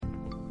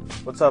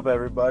What's up,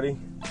 everybody?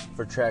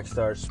 For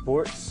Trackstar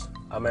Sports,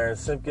 I'm Aaron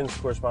Simpkins,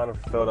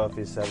 correspondent for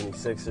Philadelphia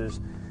 76ers.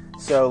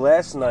 So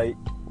last night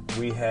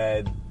we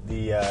had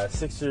the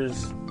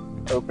Sixers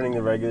opening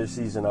the regular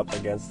season up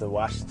against the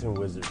Washington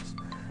Wizards.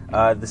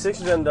 The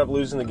Sixers ended up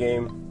losing the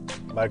game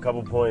by a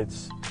couple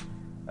points.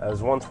 It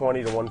was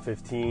 120 to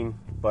 115,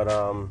 but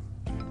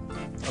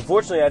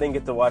unfortunately I didn't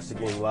get to watch the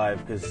game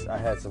live because I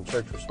had some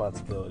church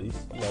responsibilities,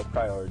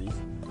 priorities.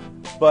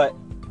 But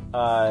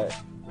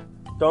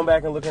going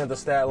back and looking at the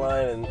stat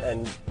line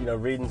and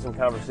reading some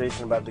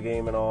conversation about the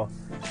game and all,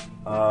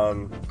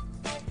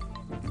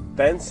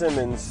 Ben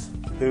Simmons,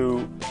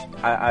 who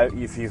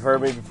if you've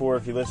heard me before,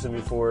 if you listened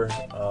before,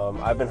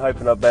 I've been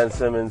hyping up Ben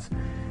Simmons.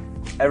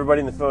 Everybody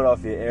in the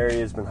Philadelphia area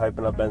has been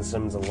hyping up Ben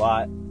Simmons a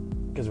lot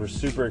because we're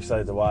super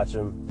excited to watch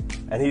him,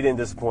 and he didn't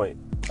disappoint.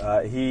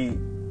 He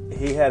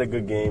had a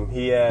good game.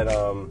 He had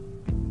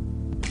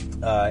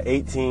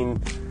 18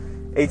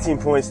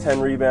 points, 10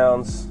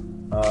 rebounds.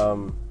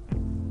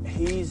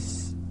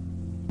 He's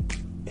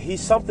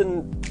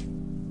something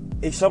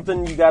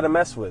you got to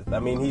mess with. I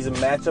mean, he's a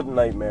matchup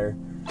nightmare.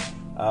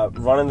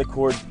 Running the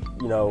court,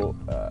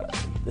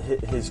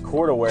 his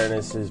court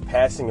awareness, his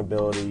passing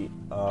ability.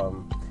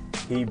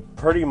 He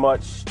pretty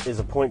much is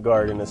a point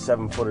guard in a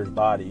 7-footer's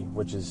body,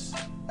 which is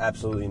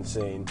absolutely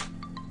insane.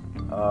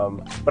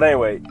 But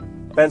anyway,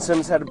 Ben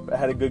Simmons had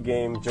a good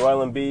game.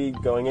 Joel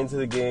Embiid, going into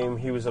the game,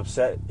 he was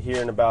upset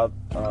hearing about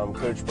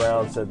Coach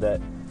Brown said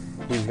that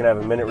he was going to have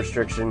a minute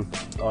restriction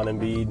on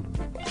Embiid.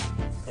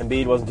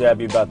 Embiid wasn't too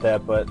happy about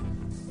that, but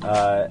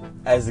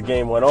as the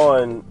game went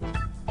on,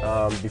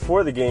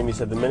 before the game, he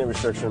said the minute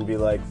restriction would be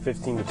like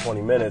 15 to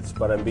 20 minutes,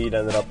 but Embiid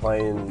ended up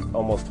playing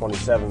almost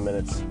 27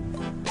 minutes,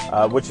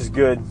 which is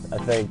good, I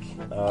think.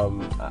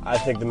 I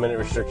think the minute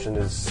restriction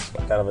is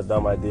kind of a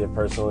dumb idea,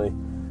 personally.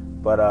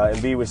 But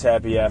Embiid was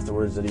happy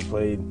afterwards that he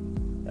played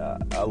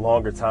a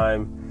longer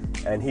time,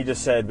 and he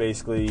just said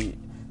basically,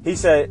 he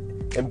said,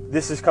 and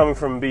this is coming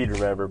from Embiid,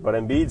 remember, but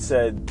Embiid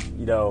said,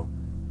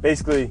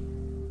 basically,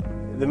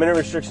 the minute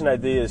restriction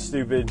idea is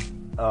stupid.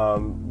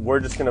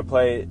 We're just going to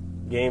play it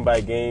game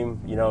by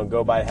game, and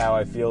go by how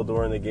I feel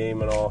during the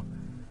game and all,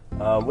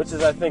 which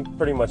is, I think,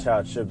 pretty much how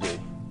it should be.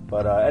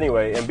 But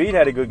anyway, Embiid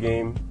had a good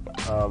game,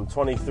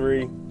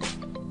 23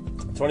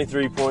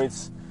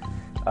 points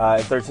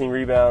and 13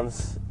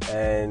 rebounds,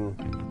 and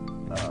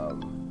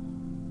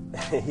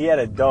he had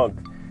a dunk,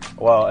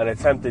 an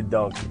attempted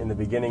dunk in the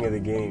beginning of the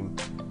game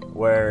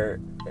where,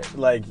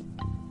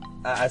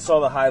 I saw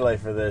the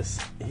highlight for this.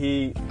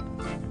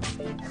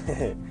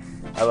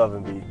 I love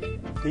Embiid.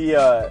 He,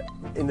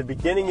 in the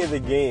beginning of the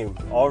game,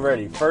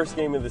 already, first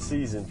game of the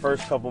season,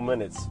 first couple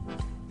minutes,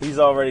 he's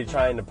already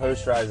trying to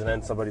posterize and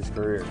end somebody's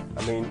career.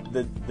 I mean,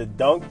 the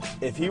dunk,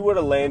 if he would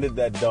have landed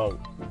that dunk,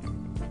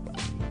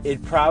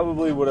 it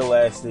probably would have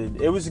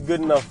lasted. It was a good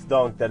enough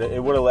dunk that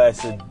it would have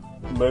lasted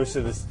most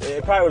of this.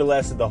 It probably would have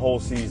lasted the whole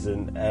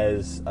season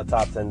as a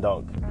top 10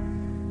 dunk.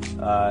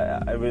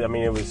 It would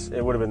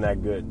have been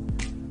that good.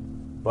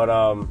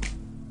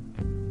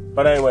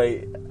 But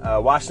anyway,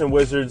 Washington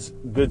Wizards,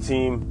 good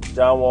team.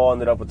 John Wall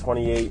ended up with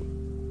 28.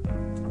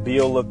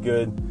 Beal looked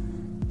good.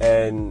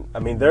 And, I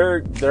mean, they're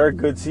a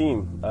good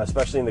team,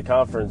 especially in the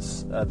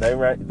conference. They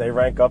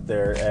rank up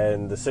there,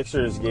 and the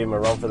Sixers gave them a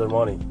run for their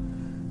money.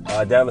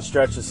 Down the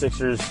stretch, the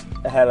Sixers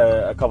had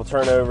a couple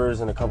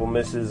turnovers and a couple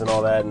misses and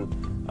all that.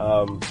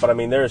 But, I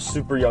mean, they're a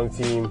super young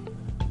team.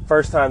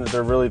 First time that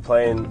they're really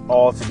playing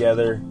all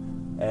together.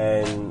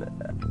 And,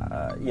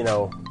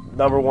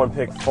 number one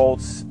pick,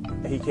 Fultz,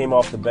 he came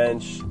off the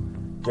bench.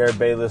 Jared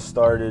Bayless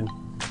started.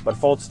 But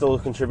Fultz still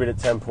contributed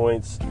 10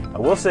 points. I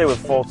will say with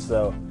Fultz,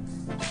 though,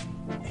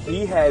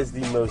 he has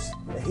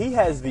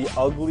the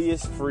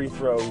ugliest free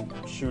throw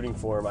shooting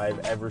form I've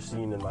ever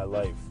seen in my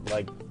life.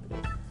 Like,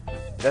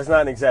 that's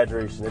not an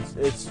exaggeration.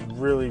 It's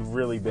really,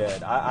 really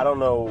bad. I don't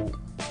know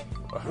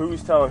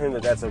who's telling him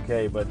that that's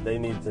okay, but they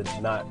need to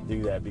not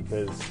do that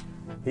because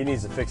he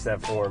needs to fix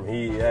that form.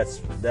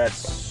 That's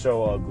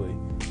so ugly.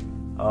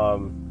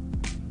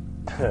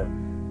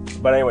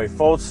 But anyway,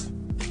 Fultz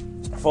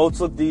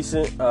looked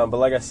decent. But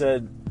like I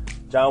said,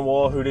 John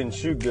Wall, who didn't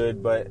shoot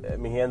good, but I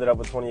mean he ended up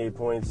with 28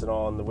 points and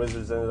all, and the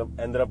Wizards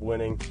ended up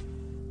winning.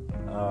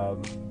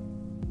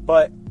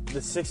 But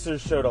the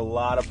Sixers showed a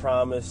lot of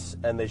promise,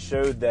 and they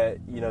showed that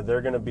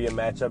they're going to be a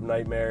matchup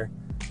nightmare,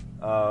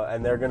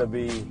 and they're going to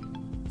be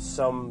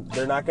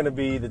they're not going to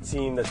be the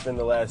team that's been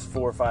the last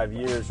 4 or 5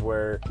 years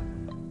where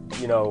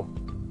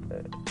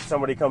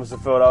somebody comes to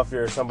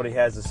Philadelphia or somebody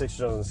has the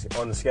Sixers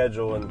on the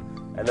schedule and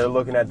they're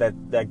looking at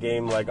that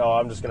game like, oh,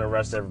 I'm just going to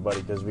rest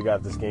everybody because we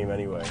got this game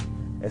anymore.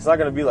 It's not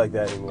going to be like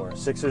that anymore.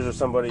 Sixers are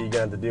somebody you're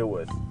going to have to deal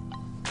with.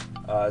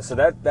 So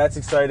that's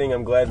exciting.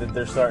 I'm glad that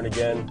they're starting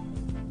again.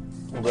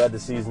 I'm glad the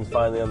season's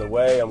finally on the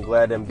way. I'm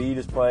glad Embiid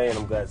is playing.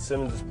 I'm glad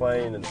Simmons is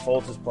playing and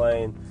Fultz is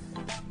playing.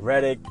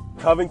 Redick.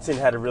 Covington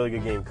had a really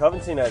good game.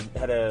 Covington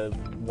had a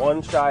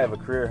one shy of a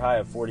career high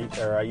of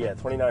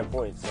 29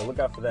 points. So look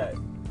out for that.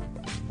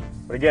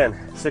 But again,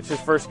 Sixers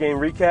first game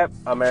recap.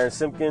 I'm Aaron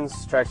Simpkins,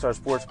 Trackstar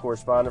Sports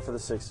correspondent for the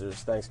Sixers.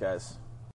 Thanks, guys.